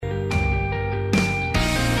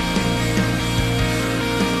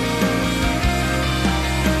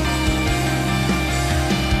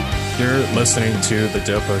You're listening to the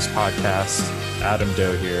Dopo's podcast. Adam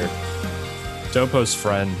Doe here. Dopo's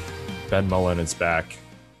friend, Ben Mullen, is back.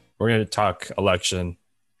 We're going to talk election,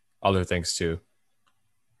 other things too.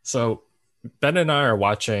 So Ben and I are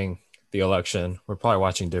watching the election. We're probably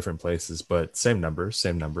watching different places, but same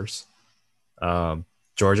numbers.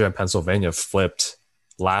 Georgia and Pennsylvania flipped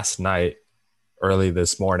last night, early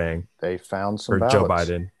this morning. They found some for ballots. Joe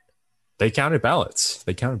Biden. They counted ballots.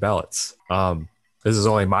 This is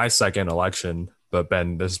only my second election, but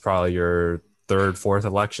Ben, this is probably your third, fourth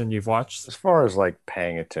election you've watched. As far as like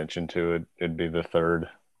paying attention to it, it'd be the third.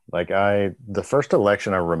 The first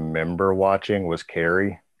election I remember watching was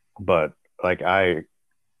Kerry, but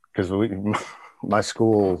because my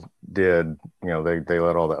school did, they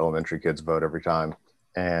let all the elementary kids vote every time.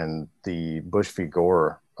 And the Bush v.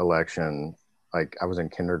 Gore election, like I was in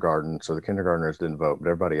kindergarten, so the kindergartners didn't vote, but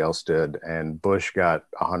everybody else did. And Bush got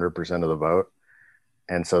 100% of the vote.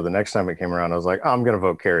 And so the next time it came around, I was like, oh, I'm going to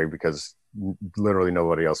vote Kerry because literally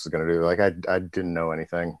nobody else is going to do it. Like I didn't know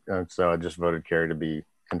anything. And so I just voted Kerry to be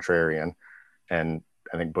contrarian. And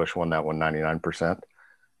I think Bush won that one 99%.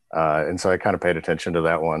 And so I kind of paid attention to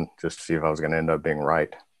that one just to see if I was going to end up being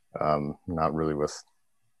right. Not really with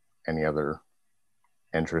any other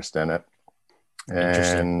interest in it.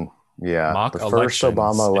 And yeah, Mock the first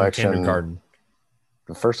Obama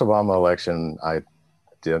election, I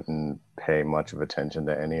didn't pay much of attention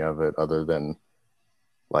to any of it other than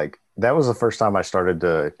like that was the first time I started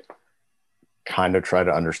to kind of try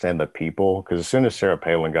to understand the people, because as soon as Sarah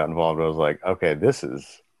Palin got involved, I was like, okay, this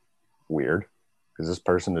is weird because this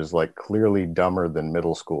person is like clearly dumber than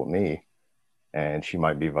middle school me, and she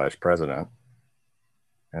might be vice president.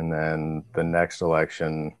 And then the next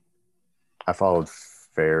election I followed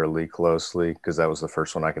fairly closely because that was the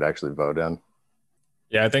first one I could actually vote in.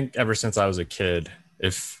 Yeah, I think ever since I was a kid,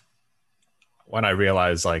 when I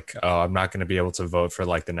realized like, oh, I'm not going to be able to vote for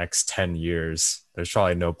like the next 10 years, there's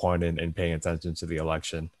probably no point in paying attention to the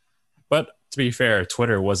election. But to be fair,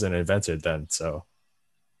 Twitter wasn't invented then, so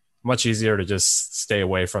much easier to just stay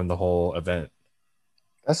away from the whole event.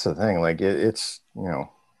 That's the thing. Like it's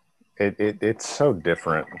so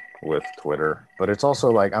different with Twitter, but it's also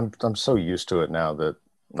like I'm so used to it now that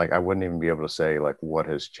like I wouldn't even be able to say like what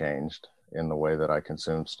has changed in the way that I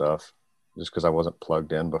consume stuff, just because I wasn't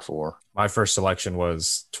plugged in before. My first election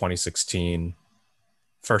was 2016.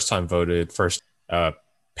 First time voted,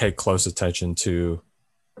 paid close attention to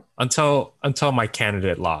until my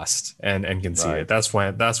candidate lost and conceded.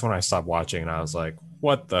 Right. That's when I stopped watching and I was like,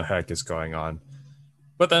 what the heck is going on?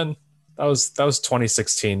 But then that was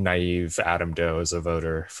 2016 naive Adam Doe as a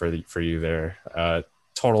voter for you there.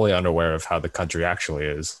 Totally unaware of how the country actually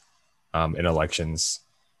is in elections.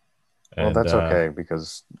 Well, that's okay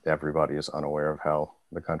because everybody is unaware of how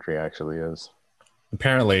the country actually is.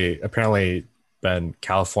 Apparently, Ben,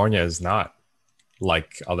 California is not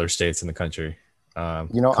like other states in the country. I'm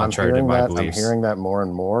hearing that more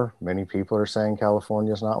and more. Many people are saying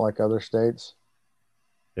California is not like other states.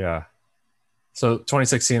 Yeah. So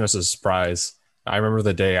 2016 was a surprise. I remember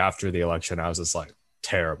the day after the election, I was just like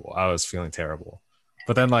terrible. I was feeling terrible.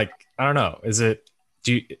 But then like, I don't know,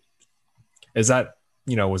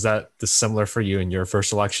 was that similar for you in your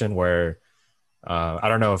first election where I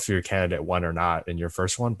don't know if your candidate won or not in your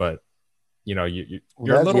first one, but you're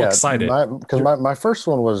a little excited because my first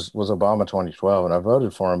one was Obama 2012 and I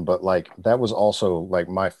voted for him, but like that was also like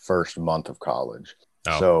my first month of college.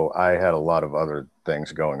 Oh. So I had a lot of other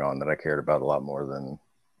things going on that I cared about a lot more than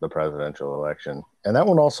the presidential election. And that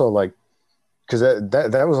one also like, because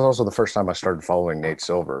that was also the first time I started following Nate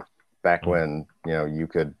Silver back when, you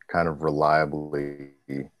could kind of reliably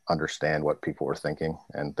understand what people were thinking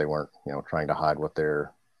and they weren't, trying to hide what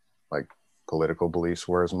their like political beliefs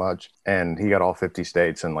were as much. And he got all 50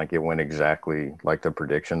 states and like it went exactly like the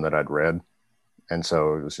prediction that I'd read. And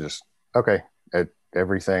so it was just, okay,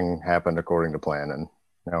 everything happened according to plan and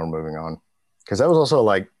now we're moving on. Because that was also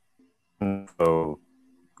like,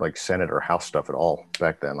 like Senate or House stuff at all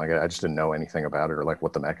back then. Like I just didn't know anything about it or like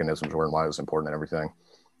what the mechanisms were and why it was important and everything.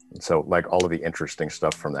 So like all of the interesting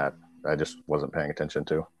stuff from that, I just wasn't paying attention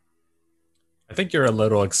to. I think you're a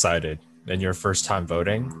little excited in your first time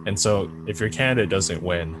voting. And so if your candidate doesn't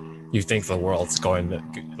win, you think the world's going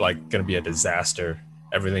to be a disaster.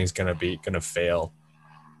 Everything's going to fail.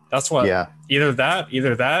 That's what, either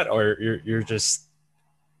that, or you're just,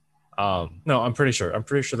 no, I'm pretty sure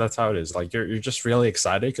that's how it is. Like you're just really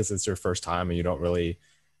excited because it's your first time and you don't really,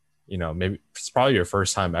 maybe it's probably your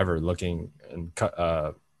first time ever looking and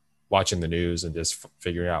watching the news and just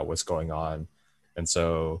figuring out what's going on. And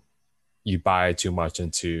so you buy too much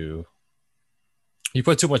into You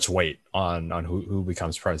put too much weight on who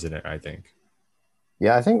becomes president, I think.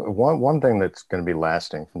 Yeah, I think one thing that's going to be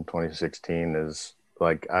lasting from 2016 is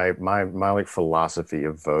like my like philosophy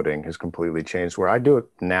of voting has completely changed. Where I do it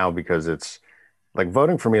now because it's like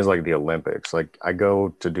voting for me is like the Olympics. Like I go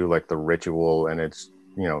to do like the ritual, and it's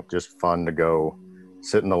just fun to go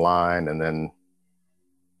sit in the line and then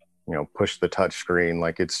push the touch screen.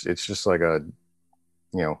 Like it's just like a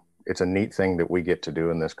it's a neat thing that we get to do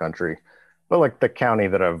in this country. But like the county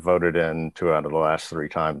that I've voted in 2 out of the last 3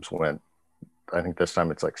 times went, I think this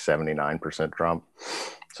time it's like 79% Trump.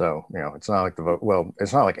 So, it's not like the vote, well,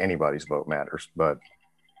 it's not like anybody's vote matters, but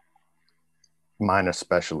mine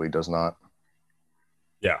especially does not.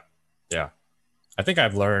 Yeah. Yeah. I think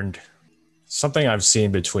I've learned something I've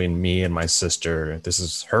seen between me and my sister. This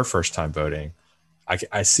is her first time voting.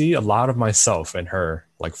 I see a lot of myself in her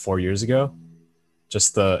like 4 years ago.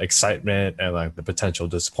 Just the excitement and like the potential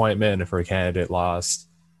disappointment if her candidate lost,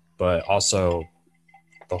 but also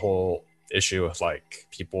the whole issue of like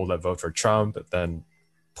people that vote for Trump, but then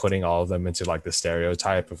putting all of them into like the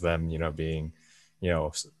stereotype of them, being, you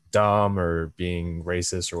know, dumb or being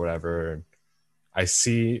racist or whatever. I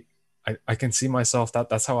see, I can see myself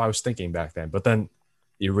that's how I was thinking back then. But then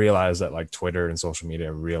you realize that like Twitter and social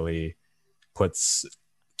media really puts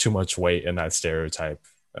too much weight in that stereotype.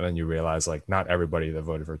 And then you realize like not everybody that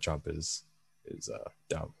voted for Trump is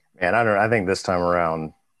dumb. And I don't, I think this time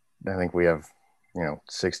around, I think we have,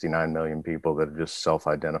 69 million people that have just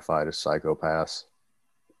self-identified as psychopaths.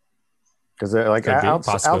 Because like Could be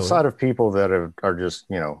possibility. outside of people that are just,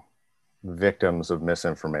 victims of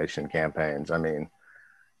misinformation campaigns, I mean,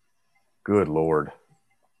 good Lord.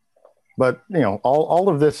 But, all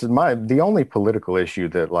of this is the only political issue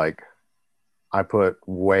that like I put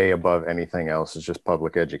way above anything else is just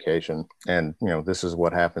public education. And, this is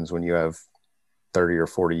what happens when you have 30 or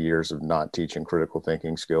 40 years of not teaching critical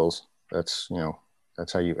thinking skills. That's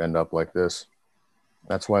how you end up like this.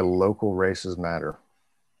 That's why local races matter.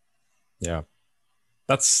 Yeah.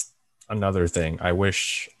 That's another thing. I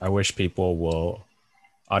wish people will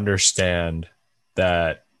understand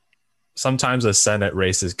that sometimes the Senate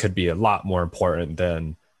races could be a lot more important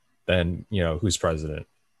than who's president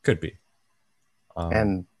could be. Um,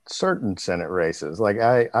 And certain Senate races, like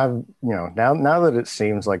I've, now that it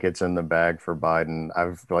seems like it's in the bag for Biden,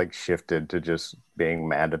 I've like shifted to just being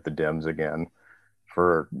mad at the Dems again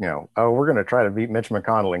for, oh, we're going to try to beat Mitch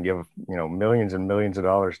McConnell and give, millions and millions of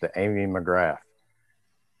dollars to Amy McGrath.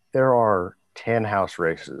 There are 10 House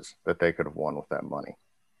races that they could have won with that money.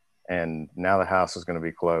 And now the House is going to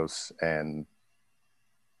be close. And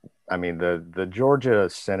I mean, the Georgia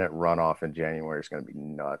Senate runoff in January is going to be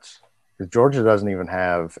nuts because Georgia doesn't even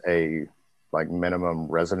have a like minimum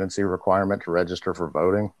residency requirement to register for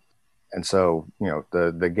voting. And so,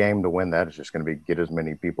 the game to win that is just going to be get as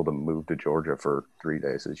many people to move to Georgia for 3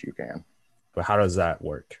 days as you can. but how does that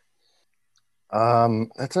work?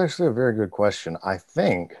 That's actually a very good question. I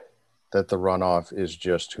think that the runoff is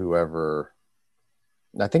just whoever.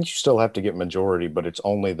 I think you still have to get majority, but it's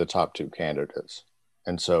only the top two candidates.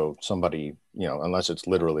 And so somebody, unless it's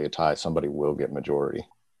literally a tie, somebody will get majority.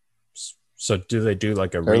 So do they do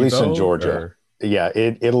like a Or at least in revote Georgia. or Yeah,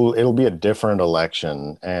 it'll be a different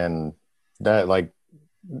election, and that like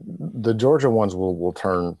the Georgia ones will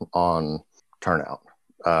turn on turnout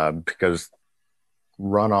because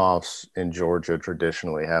runoffs in Georgia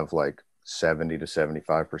traditionally have like 70 to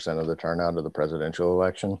 75% of the turnout of the presidential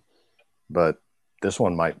election, but this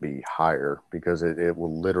one might be higher because it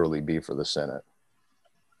will literally be for the Senate.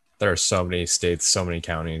 there are so many states, so many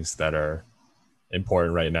counties that are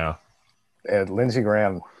important right now? And Lindsey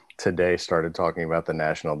Graham today started talking about the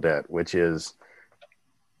national debt, which is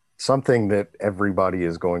something that everybody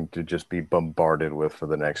is going to just be bombarded with for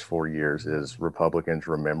the next 4 years is Republicans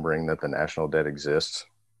remembering that the national debt exists.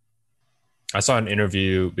 I saw an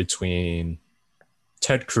interview between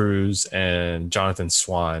Ted Cruz and Jonathan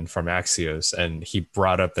Swan from Axios, and he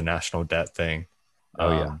brought up the national debt thing.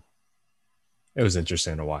 Oh yeah. It was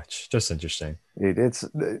interesting to watch. Just interesting. It's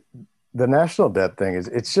the national debt thing is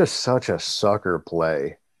it's just such a sucker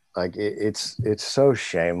play. Like it's so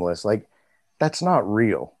shameless. Like that's not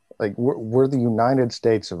real. Like we're the United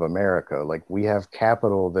States of America. Like we have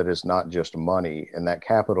capital that is not just money, and that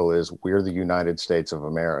capital is we're the United States of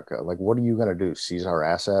America. Like what are you going to do? Seize our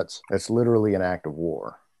assets? That's literally an act of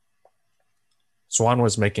war. Swan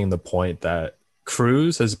was making the point that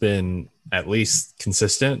Cruz has been at least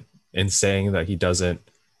consistent in saying that he doesn't,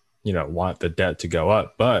 want the debt to go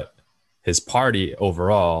up, but his party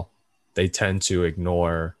overall, they tend to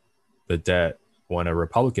ignore the debt when a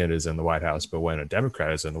Republican is in the White House, but when a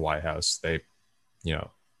Democrat is in the White House, they,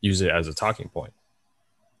 use it as a talking point.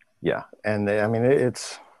 Yeah, and I mean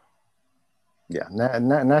it's yeah,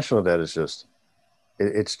 national debt is just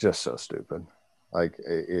it's just so stupid. Like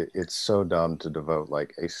it's so dumb to devote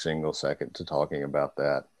like a single second to talking about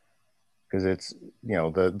that because it's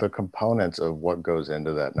the components of what goes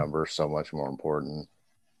into that number are so much more important,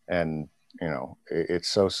 and it's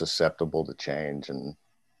so susceptible to change, and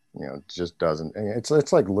it just doesn't.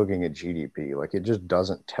 It's like looking at GDP, like it just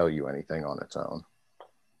doesn't tell you anything on its own.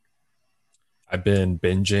 I've been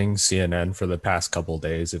binging CNN for the past couple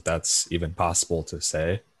days, if that's even possible to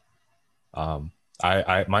say. Um,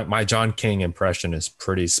 my John King impression is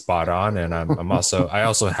pretty spot on, and I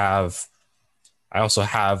also have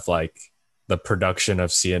like the production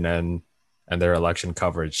of CNN and their election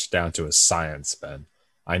coverage down to a science, Ben.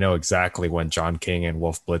 I know exactly when John King and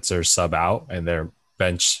Wolf Blitzer sub out and their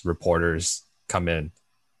bench reporters come in.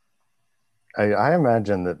 I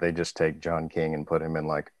imagine that they just take John King and put him in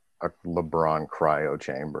like a LeBron cryo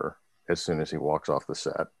chamber as soon as he walks off the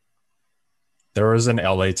set. There was an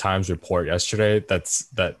LA Times report yesterday that's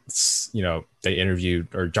they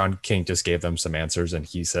interviewed, or John King just gave them some answers, and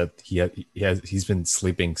he said he's been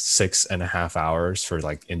sleeping 6.5 hours for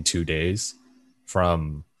like in 2 days,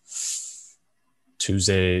 from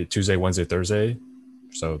Tuesday, Wednesday, Thursday.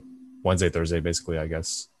 So Wednesday, Thursday, basically, I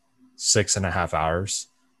guess 6.5 hours.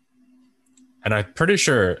 And I'm pretty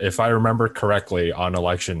sure, if I remember correctly, on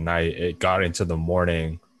election night, it got into the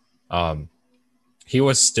morning. He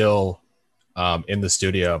was still in the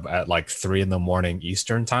studio at like 3 a.m.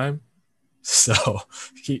 Eastern time. So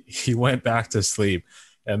he went back to sleep,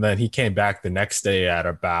 and then he came back the next day at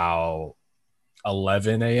about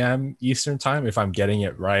 11 a.m. Eastern time, if I'm getting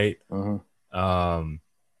it right. Mm-hmm.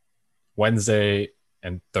 Wednesday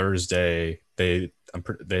and Thursday, I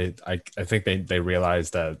think they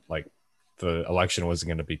realized that like the election wasn't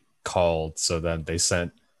going to be called, so then they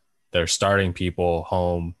sent their starting people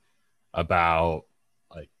home about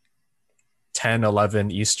like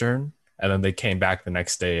 10-11 Eastern, and then they came back the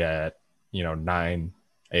next day at 9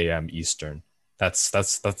 a.m. Eastern. That's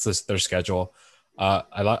their schedule.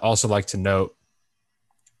 Also like to note,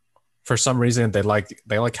 for some reason they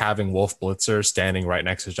like having Wolf Blitzer standing right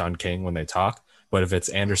next to John King when they talk. But if it's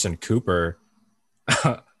Anderson Cooper,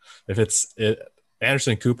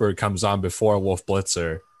 Anderson Cooper comes on before Wolf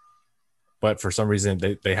Blitzer, but for some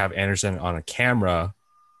reason they have Anderson on a camera,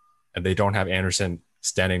 and they don't have Anderson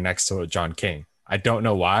standing next to John King. I don't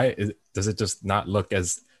know why. Does it just not look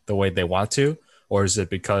as the way they want to? Or is it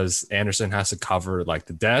because Anderson has to cover like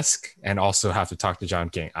the desk and also have to talk to John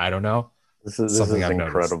King? I don't know. This is I've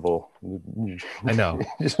incredible. I know.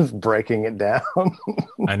 Just breaking it down.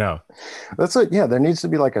 I know. That's it. Yeah, there needs to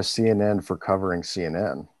be like a CNN for covering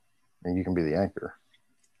CNN, and you can be the anchor.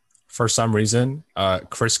 For some reason,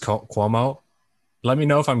 Chris Cuomo. Let me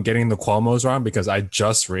know if I'm getting the Cuomos wrong, because I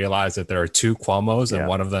just realized that there are two Cuomos, and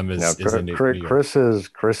one of them is in New York. Chris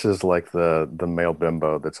is like the male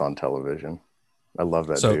bimbo that's on television. I love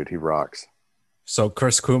that dude. He rocks. So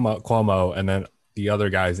Chris Cuomo, and then the other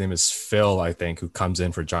guy's name is Phil, I think, who comes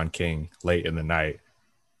in for John King late in the night.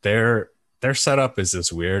 Their setup is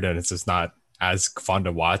just weird, and it's just not as fun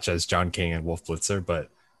to watch as John King and Wolf Blitzer. But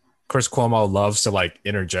Chris Cuomo loves to like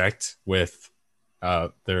interject with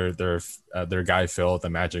their guy Phil at the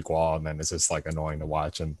Magic Wall, and then it's just like annoying to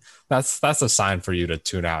watch, and that's a sign for you to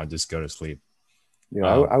tune out and just go to sleep.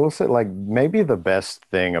 I will say, like, maybe the best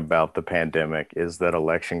thing about the pandemic is that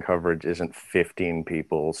election coverage isn't 15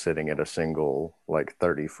 people sitting at a single like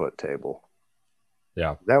 30-foot table.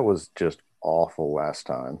 Yeah, that was just awful last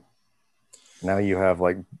time. Now you have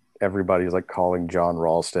like everybody's like calling John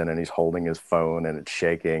Ralston, and he's holding his phone and it's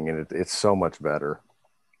shaking, and it's so much better.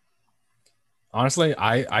 Honestly,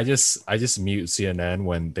 I just mute CNN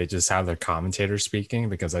when they just have their commentators speaking,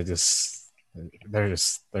 because they're just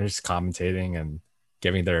commentating and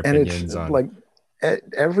giving their opinions on like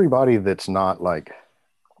everybody that's not like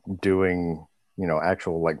doing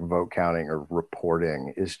actual like vote counting or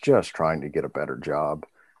reporting is just trying to get a better job.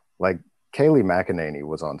 Like Kayleigh McEnany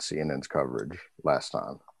was on CNN's coverage last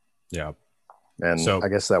time. Yeah, and so I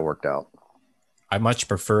guess that worked out. I much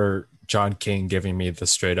prefer John King giving me the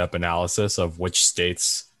straight up analysis of which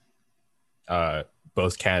states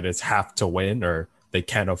both candidates have to win or they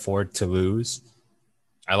can't afford to lose.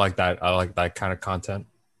 I like that. I like that kind of content.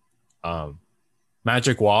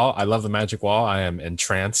 Magic Wall. I love the Magic Wall. I am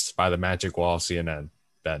entranced by the Magic Wall CNN,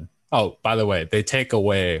 Ben. Oh, by the way, they take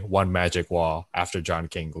away one Magic Wall after John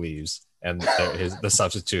King leaves, and the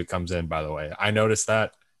substitute comes in, by the way. I noticed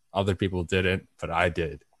that. Other people didn't, but I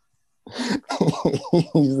did.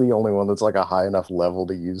 He's the only one that's like a high enough level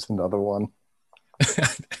to use another one.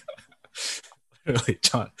 Really,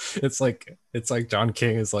 John. It's like John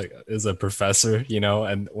King is a professor,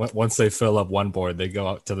 and once they fill up one board, they go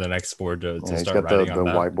out to the next board to Yeah, he's start got the writing the on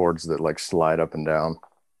that. whiteboards that like slide up and down.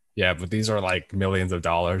 Yeah, but these are like millions of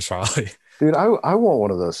dollars, probably. Dude, I want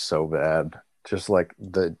one of those so bad. Just like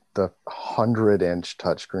the 100-inch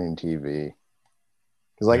touchscreen TV.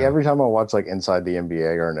 Because like Yeah, every time I watch like Inside the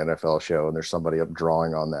NBA or an NFL show and there's somebody up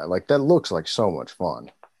drawing on that, like that looks like so much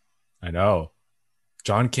fun. I know.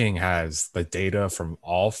 John King has the data from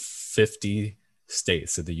all 50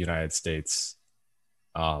 states of the United States,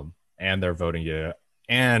 and their voting data,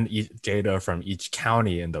 and data from each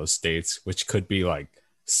county in those states, which could be like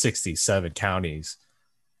 67 counties,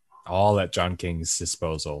 all at John King's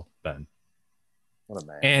disposal, Ben. What a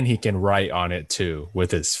man. And he can write on it too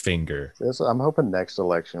with his finger. I'm hoping next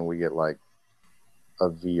election we get like a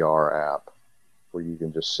VR app where you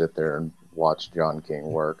can just sit there and watch John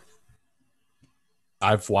King work.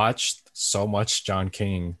 I've watched so much John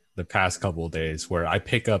King the past couple of days where I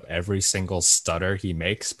pick up every single stutter he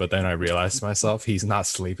makes, but then I realize to myself he's not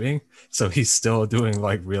sleeping, so he's still doing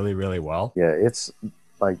like really, really well. Yeah, it's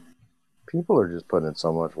like people are just putting in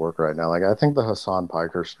so much work right now. Like I think the Hassan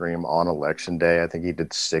Piker stream on election day, I think he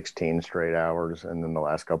did 16 straight hours, and then the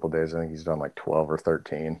last couple of days, I think he's done like 12 or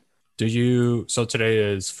 13. So today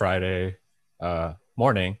is Friday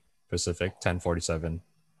morning Pacific, 10:47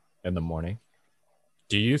 in the morning.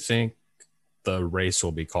 Do you think the race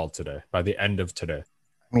will be called today by the end of today?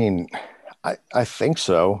 I mean, I think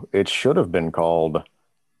so. It should have been called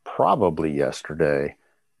probably yesterday,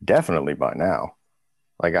 definitely by now.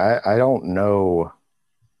 Like I don't know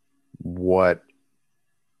what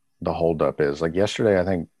the holdup is. Like yesterday, I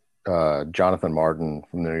think Jonathan Martin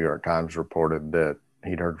from the New York Times reported that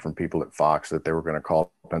he'd heard from people at Fox that they were going to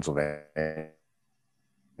call Pennsylvania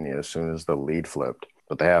as soon as the lead flipped,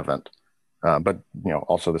 but they haven't. But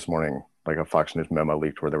also this morning, like a Fox News memo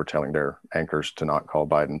leaked where they were telling their anchors to not call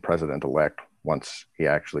Biden president-elect once he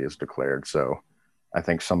actually is declared. So I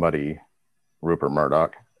think somebody, Rupert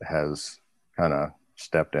Murdoch, has kind of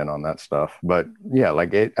stepped in on that stuff. But yeah,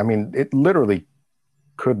 like it literally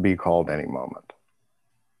could be called any moment.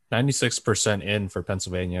 96% in for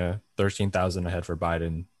Pennsylvania, 13,000 ahead for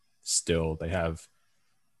Biden. Still, they have,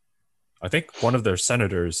 I think, one of their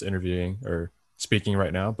senators interviewing or speaking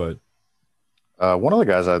right now. But one of the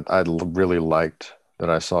guys I really liked that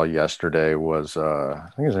I saw yesterday was, I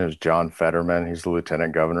think his name is John Fetterman. He's the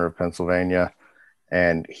lieutenant governor of Pennsylvania.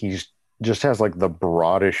 And he's just has like the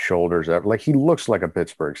broadest shoulders ever. Like he looks like a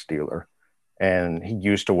Pittsburgh Steeler. And he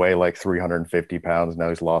used to weigh like 350 pounds. Now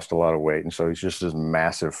he's lost a lot of weight. And so he's just this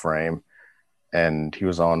massive frame. And he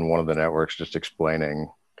was on one of the networks just explaining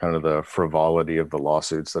kind of the frivolity of the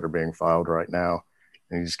lawsuits that are being filed right now.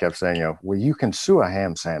 And he just kept saying, well, you can sue a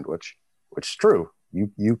ham sandwich, which is true.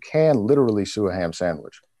 You can literally sue a ham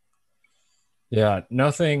sandwich. Yeah,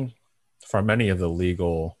 nothing from any of the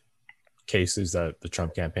legal cases that the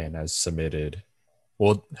Trump campaign has submitted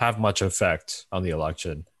will have much effect on the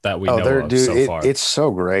election that we know of so far. It's so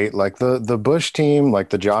great. Like the Bush team, like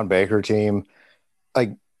the John Baker team,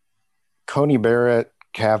 like Coney Barrett,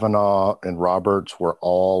 Kavanaugh, and Roberts were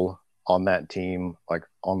all on that team, like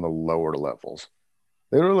on the lower levels.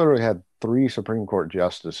 They literally had 3 Supreme Court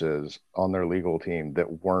justices on their legal team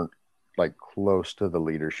that weren't like close to the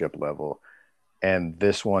leadership level. And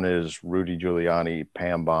this one is Rudy Giuliani,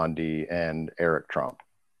 Pam Bondi, and Eric Trump.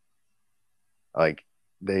 Like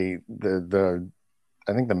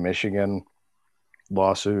I think the Michigan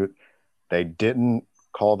lawsuit, they didn't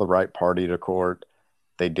call the right party to court.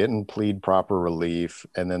 They didn't plead proper relief.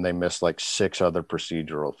 And then they missed like 6 other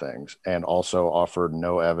procedural things and also offered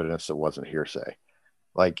no evidence that wasn't hearsay.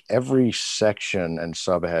 Like every section and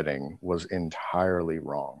subheading was entirely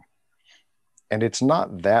wrong. And it's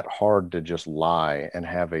not that hard to just lie and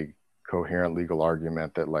have a coherent legal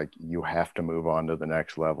argument that like you have to move on to the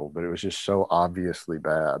next level. But it was just so obviously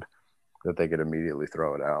bad that they could immediately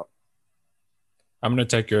throw it out. I'm gonna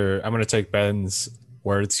take Ben's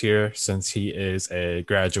words here since he is a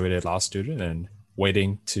graduated law student and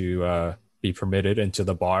waiting to be permitted into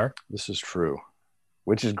the bar. This is true,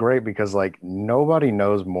 which is great because like nobody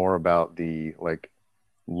knows more about the like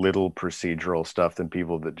little procedural stuff than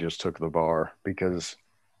people that just took the bar, because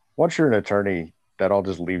once you're an attorney, that all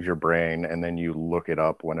just leaves your brain and then you look it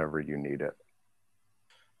up whenever you need it.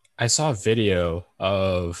 I saw a video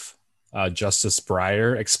of Justice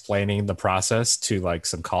Breyer explaining the process to like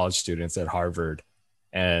some college students at Harvard,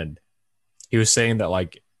 and he was saying that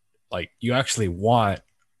like you actually want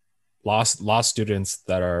law students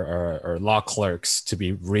that are law clerks to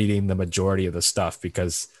be reading the majority of the stuff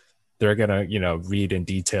because they're gonna read in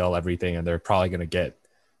detail everything, and they're probably gonna get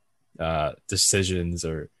decisions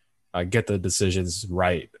or get the decisions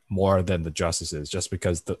right more than the justices, just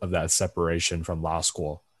because of that separation from law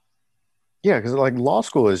school. Yeah, because like law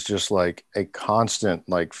school is just like a constant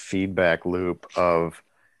like feedback loop of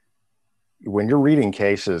when you're reading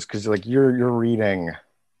cases, because like you're reading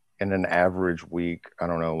in an average week, I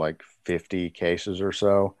don't know, like 50 cases or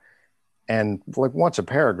so. And like once a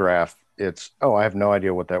paragraph, it's, oh, I have no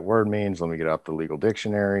idea what that word means. Let me get out the legal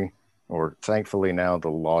dictionary, or thankfully now the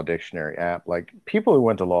law dictionary app. Like people who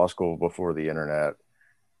went to law school before the internet,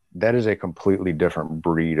 that is a completely different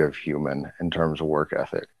breed of human in terms of work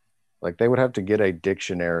ethic. Like they would have to get a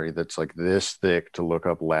dictionary that's like this thick to look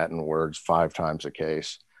up Latin words 5 times a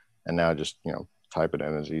case. And now just, type it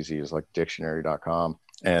in as easy as like dictionary.com.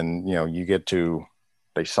 And, you get to,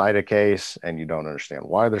 they cite a case and you don't understand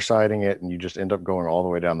why they're citing it. And you just end up going all the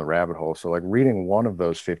way down the rabbit hole. So like reading one of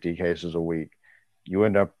those 50 cases a week, you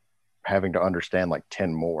end up having to understand like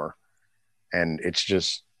 10 more. And it's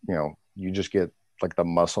just, you just get like the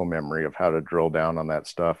muscle memory of how to drill down on that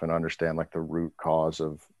stuff and understand like the root cause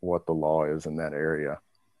of what the law is in that area.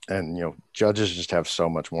 And judges just have so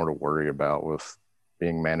much more to worry about with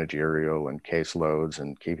being managerial and caseloads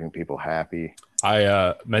and keeping people happy.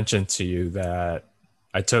 I mentioned to you that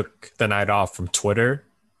I took the night off from Twitter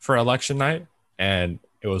for election night, and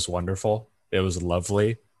it was wonderful. It was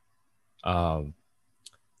lovely. Now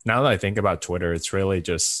that I think about Twitter, it's really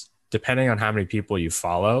just depending on how many people you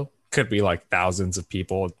follow, could be like thousands of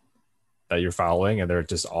people that you're following, and they're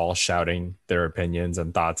just all shouting their opinions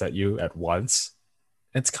and thoughts at you at once.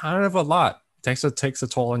 It's kind of a lot. It takes a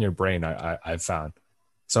toll on your brain, I've found.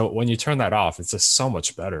 So when you turn that off, it's just so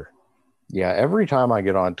much better. Yeah, every time I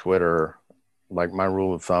get on Twitter, like my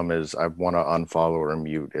rule of thumb is I want to unfollow or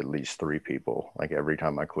mute at least 3 people. Like every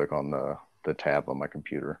time I click on the tab on my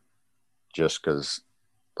computer, just because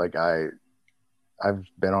like I've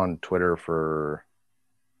been on Twitter for,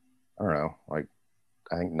 I don't know, like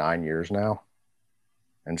I think 9 years now.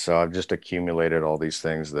 And so I've just accumulated all these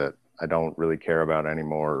things that I don't really care about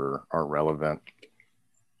anymore or aren't relevant.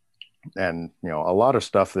 And, a lot of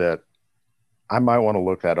stuff that I might want to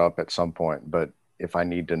look that up at some point, but if I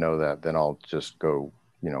need to know that, then I'll just go,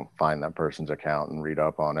 find that person's account and read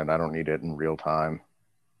up on it. I don't need it in real time.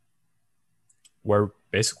 We're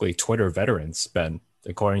basically Twitter veterans, Ben,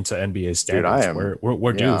 according to NBA Dude, standards.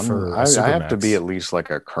 We're due for a I have to be Supermax. at least like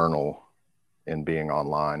a colonel in being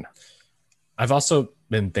online. I've also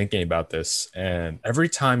been thinking about this, and every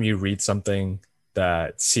time you read something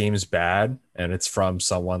that seems bad and it's from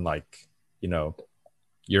someone like,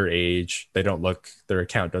 your age, their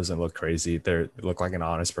account doesn't look crazy. They look like an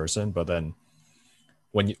honest person. But then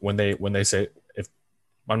when they say, if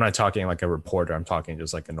I'm not talking like a reporter, I'm talking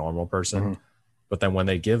just like a normal person. Mm-hmm. But then when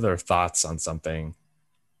they give their thoughts on something,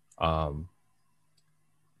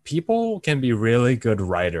 people can be really good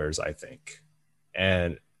writers, I think.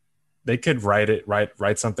 And they could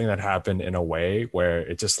write something that happened in a way where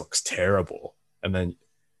it just looks terrible. And then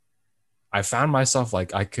I found myself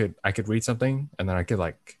like I could read something and then I could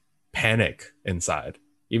like panic inside,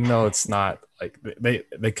 even though it's not like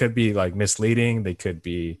they could be like misleading. They could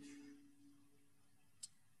be.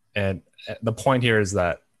 And the point here is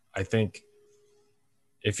that I think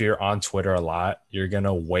if you're on Twitter a lot, you're going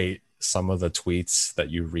to weight some of the tweets that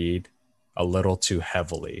you read a little too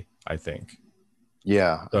heavily, I think.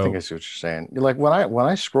 Yeah, I think I see what you're saying. Like when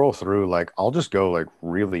I scroll through, like I'll just go like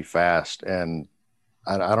really fast, and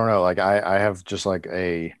I don't know, like I have just like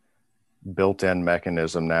a built-in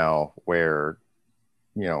mechanism now where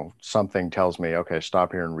something tells me, okay,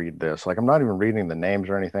 stop here and read this. Like I'm not even reading the names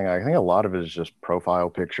or anything. I think a lot of it is just profile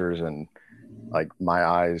pictures, and like my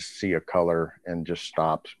eyes see a color and just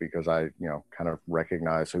stops because I kind of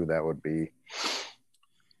recognize who that would be.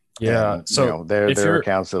 Yeah. And, so there are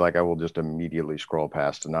accounts that like I will just immediately scroll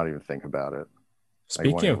past and not even think about it.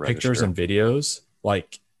 Speaking of pictures and videos,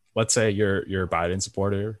 like let's say you're a Biden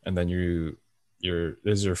supporter, and then this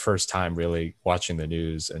is your first time really watching the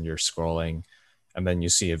news, and you're scrolling, and then you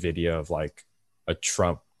see a video of like a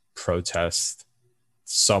Trump protest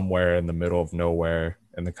somewhere in the middle of nowhere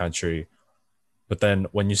in the country. But then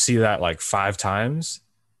when you see that like 5 times,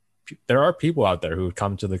 there are people out there who would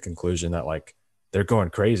come to the conclusion that like they're going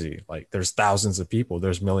crazy. Like there's thousands of people,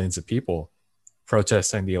 there's millions of people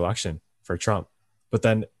protesting the election for Trump. But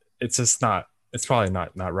then it's just not, it's probably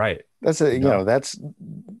not right. This is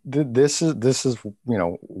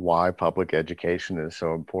why public education is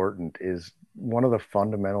so important. Is one of the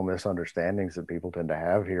fundamental misunderstandings that people tend to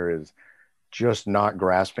have here is just not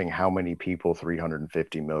grasping how many people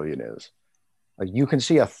 350 million is. Like you can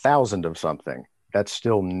see 1,000 of something, that's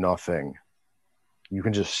still nothing you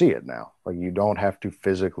can just see it now. Like you don't have to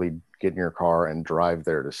physically get in your car and drive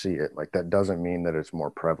there to see it. Like that doesn't mean that it's more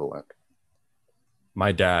prevalent.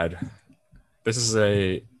 My dad, this is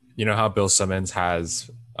a, you know how Bill Simmons has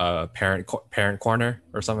a parent corner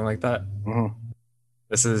or something like that. Mm-hmm.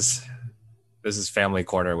 This is family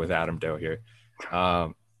corner with Adam Doe here.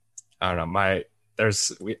 I don't know.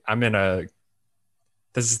 I'm in a,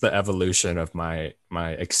 this is the evolution of my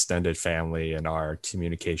extended family and our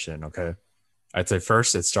communication. Okay. I'd say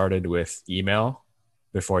first it started with email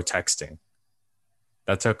before texting.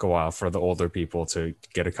 That took a while for the older people to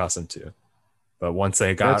get accustomed to. But once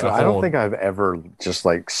they got a I don't hold, think I've ever just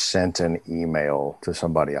like sent an email to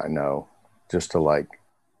somebody I know just to like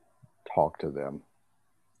talk to them.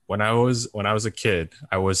 when I was a kid,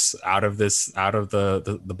 I was out of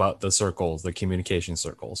the circles, the communication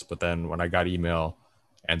circles. But then when I got email,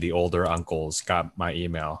 and the older uncles got my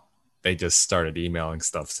email, they just started emailing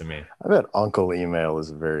stuff to me. I bet Uncle Email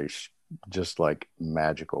is a very just like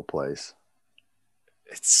magical place.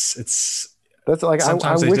 It's That's like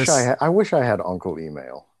sometimes they just I wish I had Uncle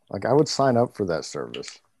Email. Like I would sign up for that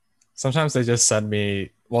service. sometimes they just send me.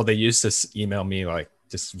 Well, they used to email me like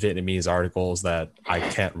just Vietnamese articles that I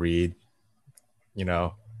can't read. You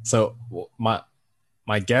know, so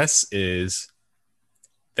my guess is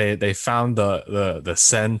they found the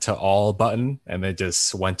send to all button and they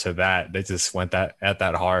just went to that. They just went that at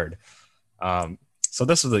that hard. So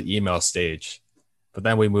this was the email stage, but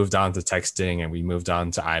then we moved on to texting and we moved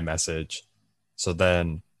on to iMessage. So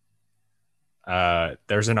then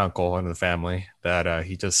there's an uncle in the family that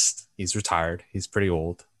he's retired. He's pretty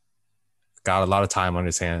old, got a lot of time on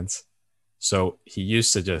his hands. So he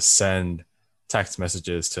used to just send text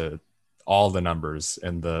messages to all the numbers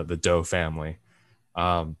in the Doe family.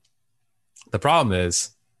 Um, the problem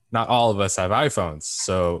is not all of us have iPhones.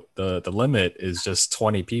 So the limit is just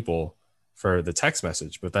 20 people for the text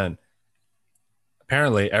message. But then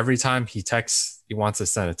apparently every time he wants to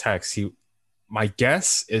send a text, my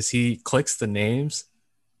guess is he clicks the names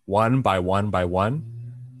one by one by one.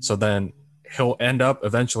 So then he'll end up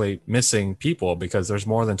eventually missing people because there's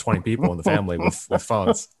more than 20 people in the family with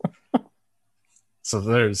phones. So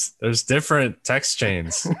there's different text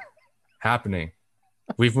chains happening.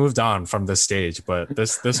 We've moved on from this stage, but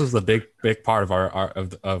this was the big part of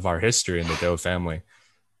our history in the Doe family.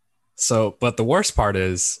 So, but the worst part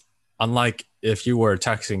is, unlike if you were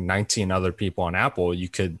texting 19 other people on Apple, you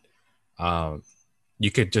could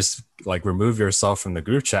just like remove yourself from the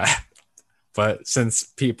group chat. But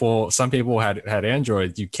since some people had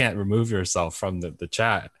Android, you can't remove yourself from the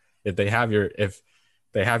chat. If they have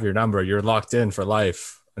your number, you're locked in for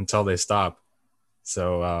life until they stop.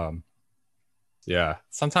 So yeah,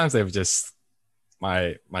 sometimes they've just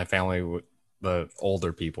my family, the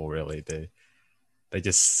older people, really they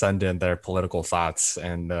just send in their political thoughts,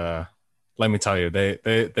 and let me tell you,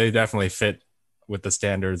 they definitely fit with the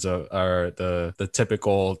standards of or the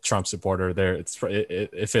typical Trump supporter.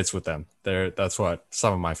 It fits with them. That's what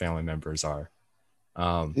some of my family members are.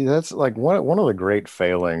 See, that's like one of the great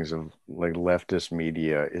failings of like leftist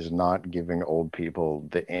media is not giving old people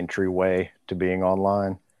the entryway to being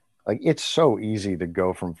online. Like it's so easy to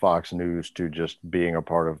go from Fox News to just being a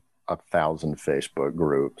part of 1,000 Facebook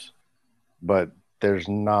groups, but there's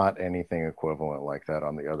not anything equivalent like that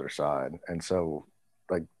on the other side. And so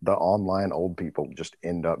like the online old people just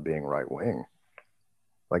end up being right wing.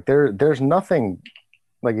 Like there's nothing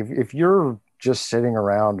like if you're just sitting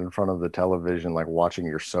around in front of the television like watching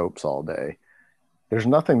your soaps all day, there's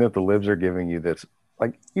nothing that the libs are giving you that's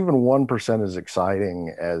like even 1% as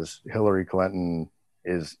exciting as Hillary Clinton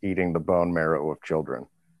is eating the bone marrow of children.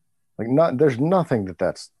 Like there's nothing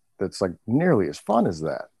that's like nearly as fun as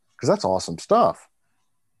that, because that's awesome stuff.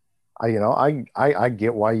 I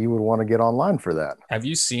get why you would want to get online for that. Have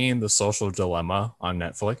you seen The Social Dilemma on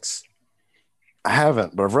Netflix? I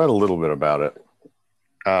haven't, but I've read a little bit about it.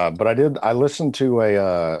 But I listened to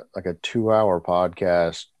a like a 2-hour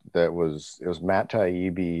podcast it was Matt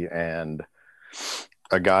Taibbi and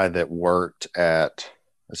a guy that worked at,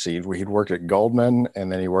 let's see, he'd worked at Goldman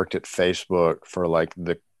and then he worked at Facebook for like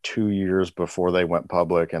the 2 years before they went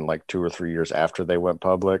public and like 2 or 3 years after they went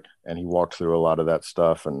public. And he walked through a lot of that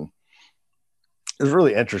stuff. And it was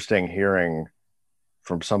really interesting hearing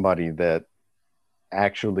from somebody that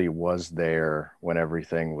actually was there when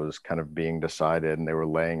everything was kind of being decided and they were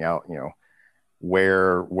laying out,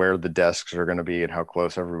 where the desks are going to be and how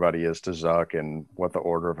close everybody is to Zuck and what the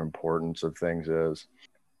order of importance of things is.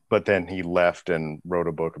 But then he left and wrote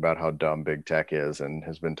a book about how dumb big tech is and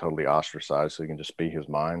has been totally ostracized so he can just speak his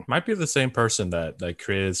mind. Might be the same person that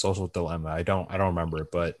created Social Dilemma. I don't remember,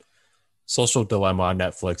 but Social Dilemma on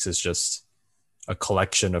Netflix is just a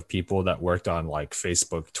collection of people that worked on like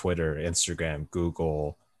Facebook, Twitter, Instagram,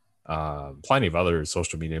 Google, plenty of other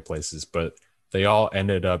social media places, but they all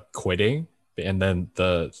ended up quitting. And then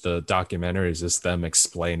the documentary is just them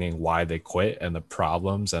explaining why they quit and the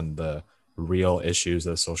problems and the real issues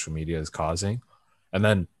that social media is causing. And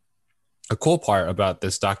then a cool part about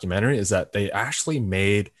this documentary is that they actually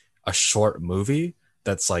made a short movie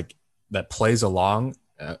that's like that plays along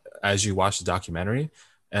as you watch the documentary,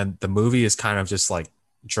 and the movie is kind of just like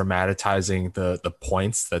dramatizing the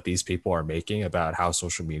points that these people are making about how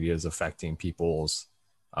social media is affecting people's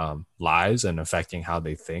lives and affecting how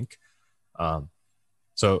they think.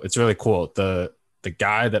 So it's really cool. The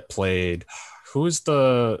guy that played, who's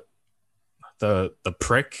the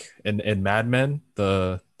prick in Mad Men,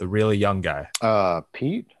 the really young guy.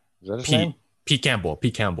 Pete, is that his name? Pete Campbell.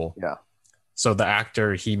 Pete Campbell. Yeah. So the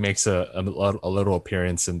actor, he makes a little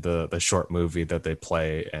appearance in the short movie that they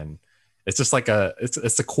play, and it's just like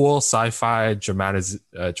it's a cool sci-fi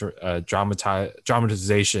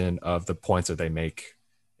dramatization of the points that they make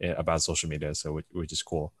about social media. So which is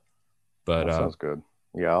cool. But that sounds good.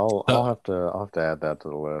 Yeah, I'll have to add that to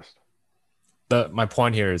the list. My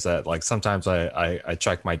point here is that like sometimes I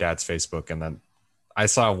check my dad's Facebook, and then I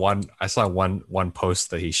saw one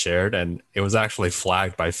post that he shared, and it was actually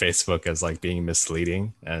flagged by Facebook as like being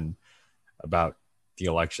misleading and about the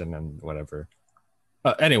election and whatever.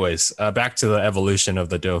 Anyways, back to the evolution of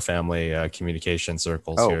the Doe family communication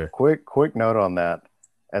circles here. Quick note on that,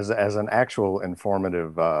 as an actual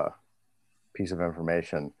informative piece of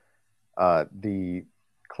information, the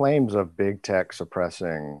claims of big tech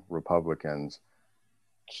suppressing Republicans,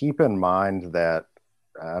 keep in mind that,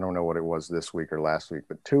 I don't know what it was this week or last week,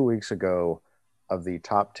 but 2 weeks ago, of the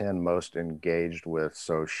top 10 most engaged with,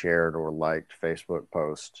 so shared or liked Facebook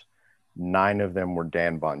posts, 9 of them were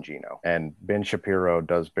Dan Bongino. And Ben Shapiro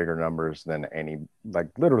does bigger numbers than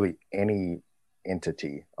literally any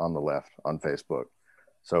entity on the left on Facebook.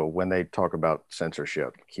 So when they talk about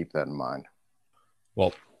censorship, keep that in mind.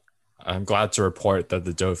 Well, I'm glad to report that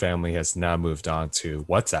the Doe family has now moved on to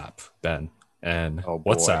WhatsApp, Ben. And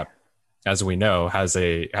WhatsApp, as we know, has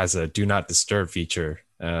a do not disturb feature.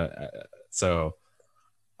 So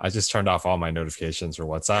I just turned off all my notifications for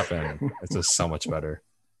WhatsApp, and it's just so much better.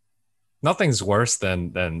 Nothing's worse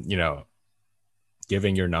than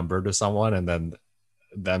giving your number to someone and then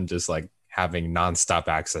them just like having nonstop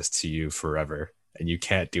access to you forever, and you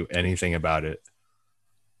can't do anything about it.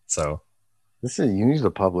 So you need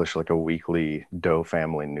to publish like a weekly Doe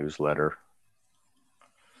family newsletter.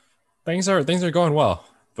 Things are going well,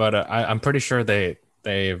 but I'm pretty sure they've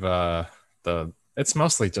it's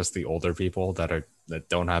mostly just the older people that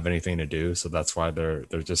don't have anything to do, so that's why they're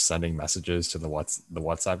just sending messages to the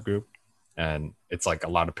WhatsApp group, and it's like a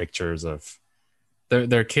lot of pictures of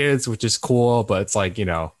their kids, which is cool, but it's like, I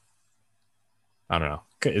don't know,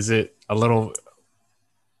 is it a little,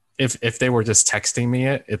 if they were just texting me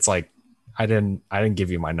it's like I didn't give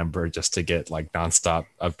you my number just to get like nonstop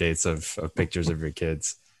updates of pictures of your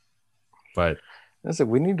kids. But I said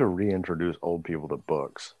we need to reintroduce old people to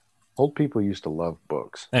books. Old people used to love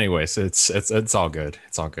books. Anyways, it's all good.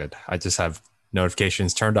 It's all good. I just have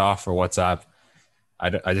notifications turned off for WhatsApp.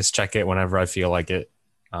 I just check it whenever I feel like it.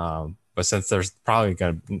 But since there's probably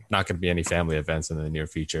not going to be any family events in the near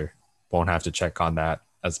future, won't have to check on that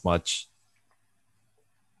as much.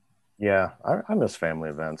 Yeah, I miss family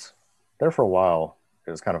events. There for a while,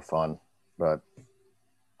 it was kind of fun, but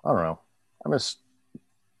I don't know. I miss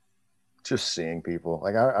just seeing people.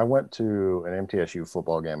 Like I went to an MTSU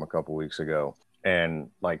football game a couple weeks ago,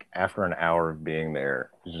 and like after an hour of being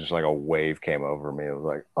there, just like a wave came over me. It was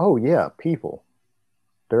like, oh yeah, people.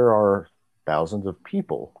 There are thousands of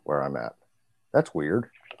people where I'm at. That's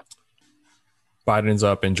weird. Biden's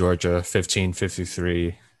up in Georgia,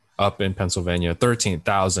 1553. Up in Pennsylvania,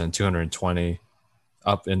 13,220.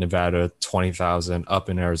 Up in Nevada, 20,000. Up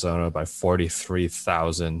in Arizona by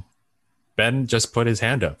 43,000. Ben just put his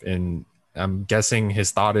hand up, and I'm guessing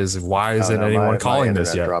his thought is, why isn't anyone calling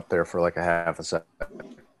this yet? Dropped there for like a half a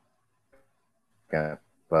second. Yeah,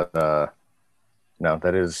 but no,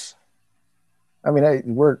 that is. I mean,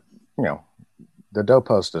 the Doe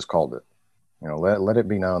Post has called it. Let it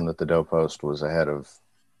be known that the Doe Post was ahead of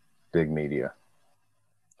big media.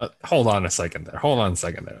 Hold on a second there.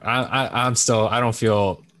 I don't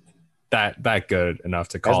feel that good enough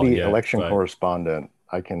to call it yet. As the election correspondent,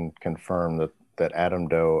 I can confirm that Adam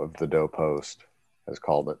Doe of the Doe Post has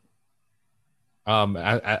called it.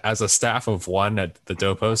 As a staff of one at the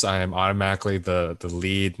Doe Post, I am automatically the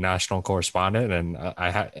lead national correspondent, and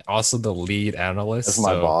I also the lead analyst. That's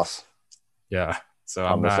my boss. Yeah. So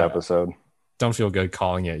on this episode, don't feel good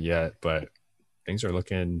calling it yet, but things are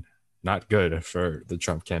looking not good for the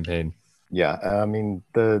Trump campaign. Yeah, I mean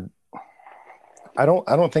I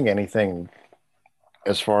don't think anything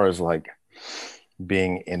as far as like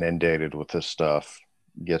being inundated with this stuff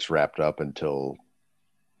gets wrapped up until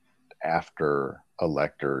after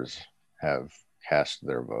electors have cast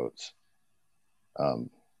their votes.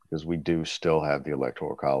 Because we do still have the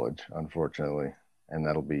Electoral College, unfortunately, and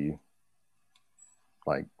that'll be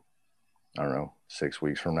like, I don't know, 6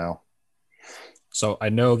 weeks from now. So I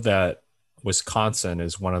know that Wisconsin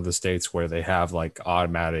is one of the states where they have like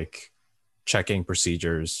automatic checking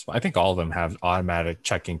procedures. I think all of them have automatic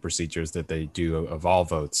checking procedures that they do of all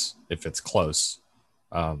votes if it's close.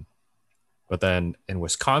 Um, but then in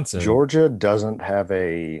Wisconsin, Georgia doesn't have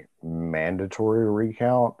a mandatory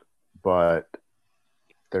recount, but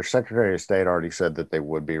their Secretary of State already said that they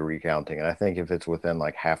would be recounting. And I think if it's within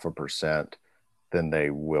like 0.5%, then they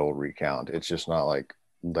will recount. It's just not like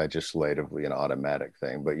legislatively an automatic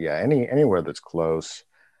thing. But yeah, anywhere that's close,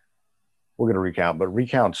 we're going to recount. But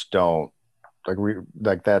recounts don't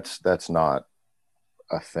like that's not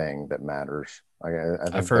a thing that matters. I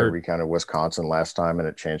I've think they heard recounted Wisconsin last time and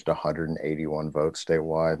it changed 181 votes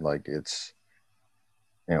statewide. Like it's,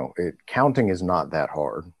 counting is not that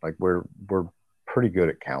hard. Like we're pretty good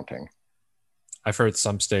at counting. I've heard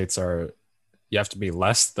some states are you have to be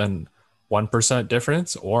less than 1%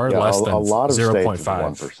 difference or Yeah, less a than lot of states is 0.5.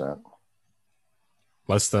 1%.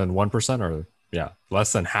 Less than 1% or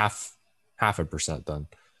less than half a percent then.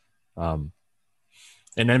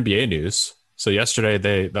 In NBA news, so yesterday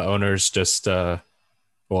the owners just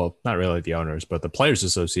well, not really the owners, but the Players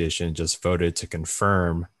Association just voted to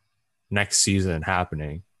confirm next season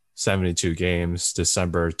happening. 72 games,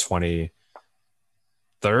 December 23rd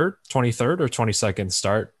or 22nd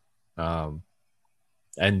start,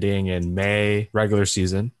 ending in May regular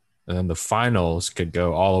season. And then the finals could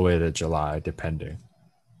go all the way to July, depending.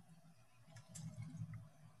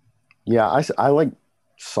 Yeah, I like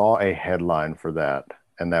saw a headline for that,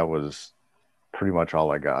 and that was pretty much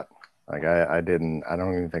all I got. Like I don't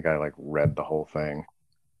even think I like read the whole thing.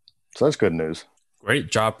 So that's good news.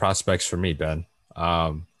 Great job prospects for me, Ben.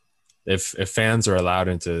 If fans are allowed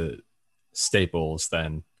into Staples,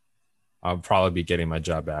 then I'll probably be getting my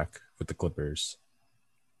job back with the Clippers.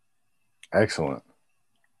 Excellent.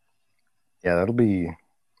 Yeah, that'll be,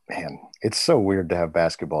 man, it's so weird to have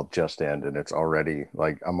basketball just end and it's already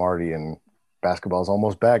like I'm already in basketball's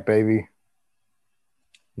almost back, baby.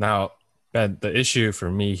 Now, Ben, the issue for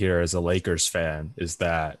me here as a Lakers fan is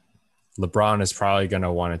that LeBron is probably going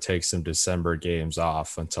to want to take some December games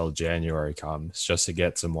off until January comes just to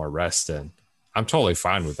get some more rest in. I'm totally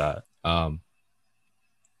fine with that.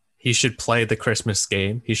 He should play the Christmas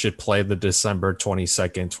game. He should play the December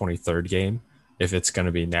 22nd, 23rd game if it's going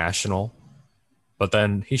to be national. But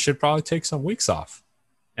then he should probably take some weeks off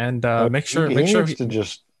and make sure he needs to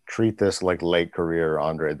just treat this like late career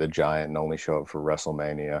Andre the Giant and only show up for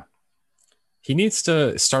WrestleMania. He needs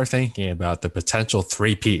to start thinking about the potential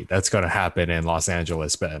three-peat that's going to happen in Los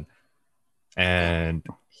Angeles, Ben. And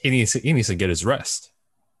he needs to get his rest.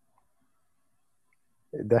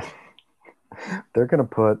 They're going to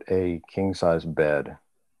put a king-size bed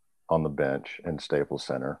on the bench in Staples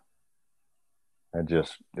Center. And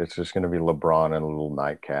it's just going to be LeBron in a little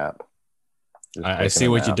nightcap. I see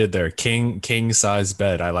what you did there. King size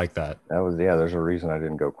bed. I like that. There's a reason I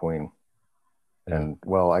didn't go queen. Yeah. And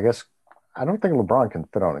well, I guess I don't think LeBron can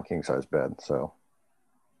fit on a king size bed. So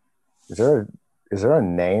is there a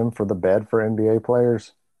name for the bed for NBA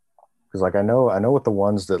players? Because like I know what the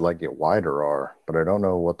ones that like get wider are, but I don't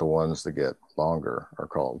know what the ones that get longer are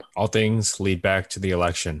called. All things lead back to the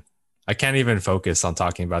election. I can't even focus on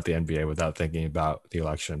talking about the NBA without thinking about the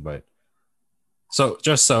election. But so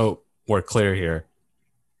just so we're clear here,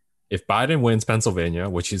 if Biden wins Pennsylvania,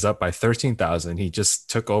 which he's up by 13,000, he just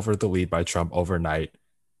took over the lead by Trump overnight.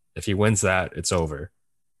 If he wins that, it's over.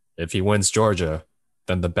 If he wins Georgia,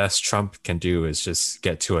 then the best Trump can do is just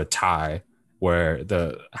get to a tie where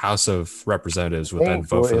the House of Representatives would then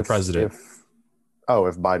vote for the president. If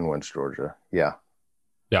Biden wins Georgia, yeah.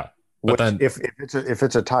 Yeah. But then if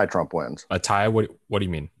it's a tie, Trump wins. A tie? What do you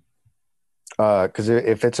mean? Because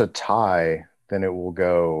if it's a tie, then it will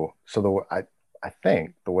go. So I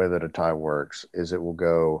think the way that a tie works is it will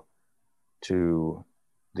go to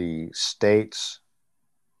the states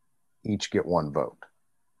each get one vote,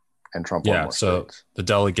 and Trump won more states. The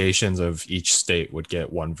delegations of each state would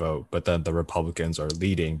get one vote, but then the Republicans are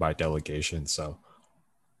leading by delegation. So,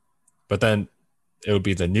 but then it would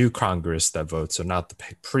be the new Congress that votes, so not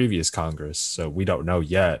the previous Congress. So we don't know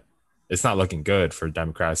yet. It's not looking good for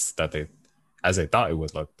Democrats as they thought it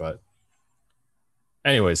would look, but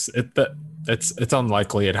Anyways, it's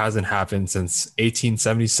unlikely. It hasn't happened since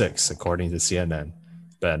 1876, according to CNN,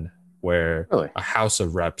 Ben, where Really? a House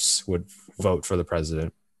of Reps would vote for the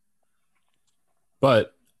president.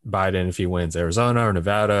 But Biden, if he wins Arizona or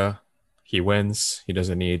Nevada, he wins. He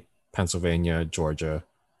doesn't need Pennsylvania, Georgia.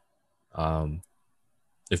 Um,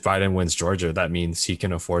 if Biden wins Georgia, that means he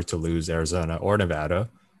can afford to lose Arizona or Nevada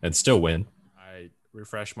and still win. I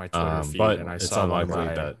refreshed my Twitter feed But and I it's saw unlikely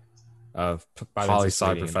that poli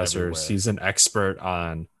sci professors, he's an expert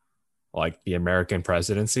on like the American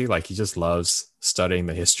presidency. Like he just loves studying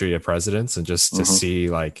the history of presidents and just to see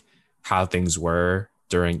like how things were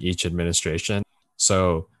during each administration.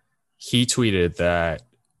 So he tweeted that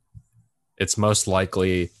it's most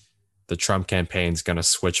likely the Trump campaign is going to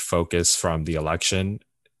switch focus from the election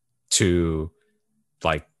to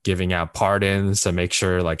like giving out pardons to make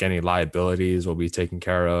sure like any liabilities will be taken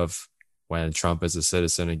care of when Trump is a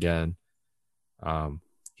citizen again.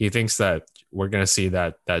 He thinks that we're going to see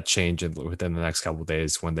that change within the next couple of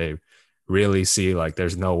days when they really see like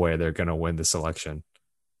there's no way they're going to win this election.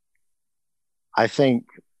 I think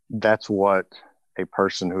that's what a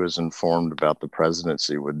person who is informed about the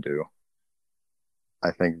presidency would do.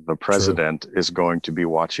 I think the president is going to be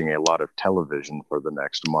watching a lot of television for the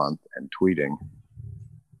next month and tweeting.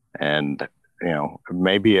 And,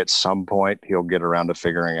 maybe at some point he'll get around to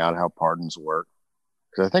figuring out how pardons work.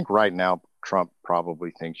 Because I think right now Trump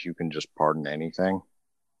probably thinks you can just pardon anything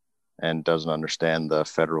and doesn't understand the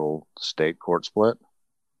federal state court split.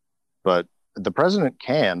 But the president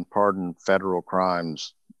can pardon federal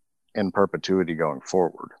crimes in perpetuity going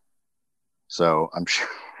forward. So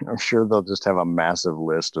I'm sure they'll just have a massive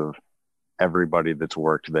list of everybody that's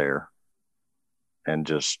worked there and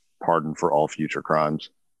just pardon for all future crimes.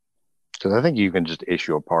 Because I think you can just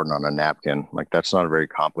issue a pardon on a napkin. Like that's not a very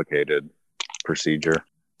complicated procedure.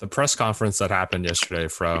 The press conference that happened yesterday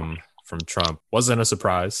from Trump wasn't a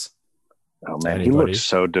surprise. Oh man, he looks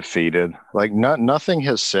so defeated. Like nothing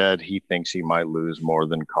has said he thinks he might lose more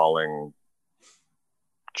than calling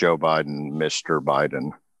Joe Biden Mr.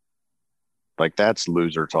 Biden. Like that's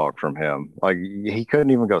loser talk from him. Like he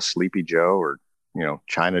couldn't even go Sleepy Joe or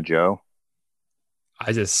China Joe.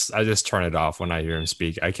 I just turn it off when I hear him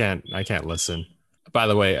speak. I can't listen. By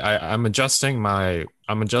the way, I'm adjusting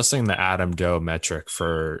the Adam Doe metric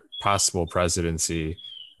for possible presidency.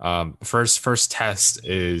 First test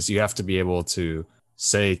is you have to be able to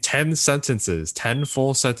say 10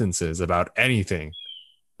 full sentences about anything.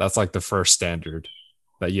 That's like the first standard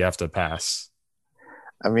that you have to pass.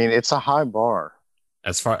 I mean, it's a high bar.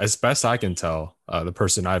 As best I can tell, the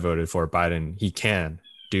person I voted for, Biden, he can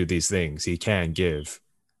do these things. He can give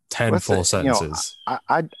 10 full sentences.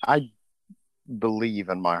 I believe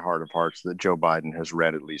in my heart of hearts that Joe Biden has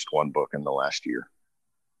read at least one book in the last year.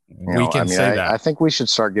 We can say that. I think we should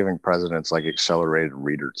start giving presidents like accelerated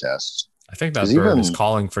reader tests. I think that bird is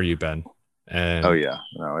calling for you, Ben. And oh yeah,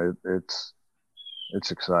 no, it's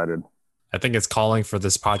excited. I think it's calling for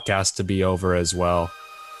this podcast to be over as well.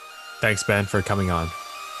 Thanks, Ben, for coming on.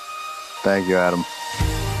 Thank you, Adam.